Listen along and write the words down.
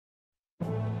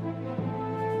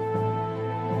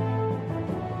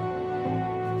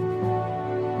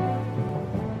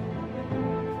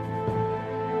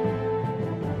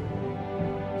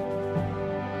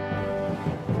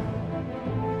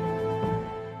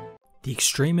The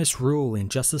extremists rule in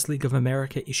Justice League of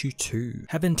America issue 2.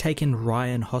 Having taken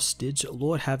Ryan hostage,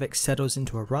 Lord Havoc settles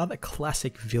into a rather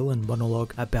classic villain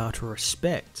monologue about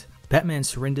respect. Batman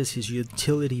surrenders his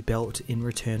utility belt in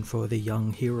return for the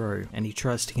young hero, and he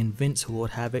tries to convince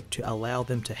Lord Havoc to allow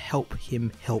them to help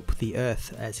him help the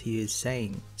Earth, as he is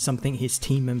saying. Something his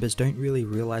team members don't really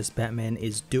realize Batman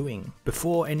is doing.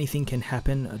 Before anything can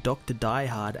happen, Dr.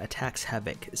 Diehard attacks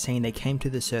Havoc, saying they came to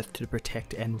this Earth to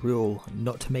protect and rule,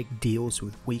 not to make deals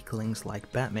with weaklings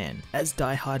like Batman. As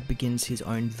Diehard begins his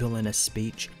own villainous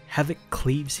speech, Havoc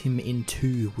cleaves him in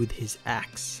two with his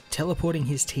axe. Teleporting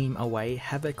his team away,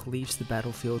 Havoc leaves the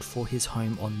battlefield for his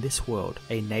home on this world,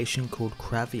 a nation called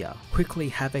Kravia. Quickly,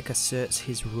 Havoc asserts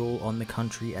his rule on the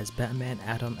country as Batman,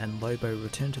 Atom and Lobo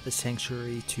return to the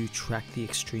sanctuary to track the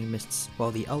extremists,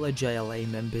 while the other JLA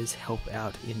members help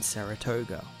out in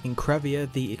Saratoga. In Kravia,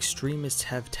 the extremists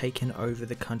have taken over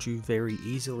the country very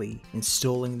easily,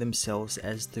 installing themselves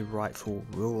as the rightful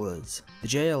rulers. The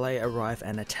JLA arrive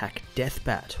and attack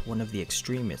Deathbat, one of the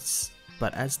extremists,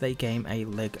 but as they gain a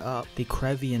leg up, the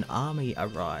Kravian army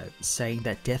arrive, saying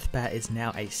that Deathbat is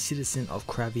now a citizen of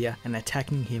Kravia and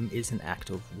attacking him is an act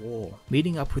of war.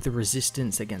 Meeting up with the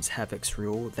resistance against Havoc's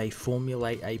rule, they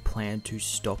formulate a plan to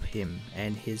stop him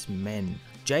and his men.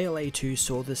 JLA 2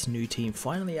 saw this new team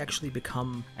finally actually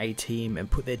become a team and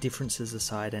put their differences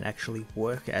aside and actually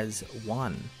work as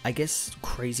one. I guess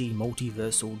crazy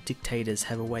multiversal dictators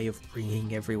have a way of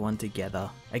bringing everyone together.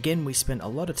 Again, we spent a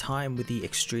lot of time with the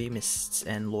extremists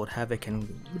and Lord Havoc and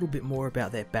a little bit more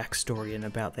about their backstory and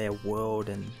about their world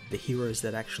and the heroes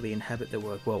that actually inhabit the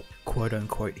world, well, quote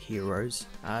unquote heroes.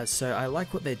 So I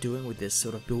like what they're doing with this,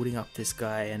 sort of building up this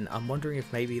guy, and I'm wondering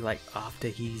if maybe like after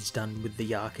he's done with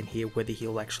the arc in here, whether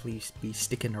he'll actually be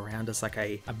sticking around as like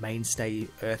a mainstay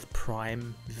Earth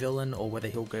Prime villain, or whether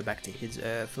he'll go back to his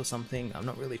Earth or something. I'm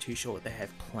not really too sure what they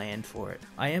have planned for it.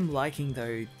 I am liking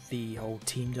though the whole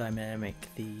team dynamic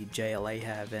the JLA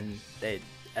have, and they,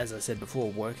 as I said before,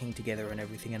 working together and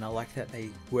everything, and I like that they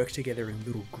work together in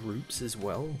little groups as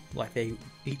well. Like they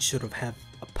each sort of have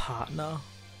a partner,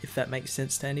 if that makes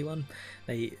sense to anyone,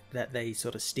 that they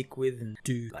sort of stick with and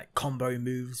do like combo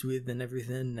moves with and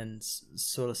everything and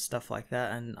sort of stuff like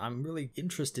that. And I'm really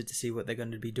interested to see what they're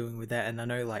going to be doing with that. And I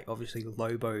know like obviously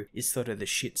Lobo is sort of the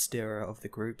shit stirrer of the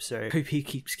group, so I hope he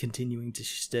keeps continuing to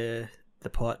stir the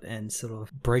pot and sort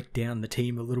of break down the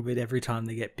team a little bit every time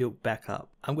they get built back up.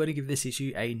 I'm going to give this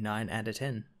issue a 9 out of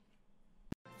 10.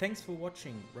 Thanks for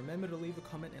watching. Remember to leave a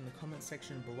comment in the comment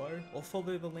section below, or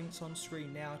follow the links on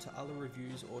screen now to other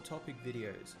reviews or topic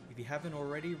videos. If you haven't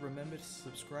already, remember to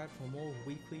subscribe for more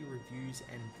weekly reviews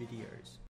and videos.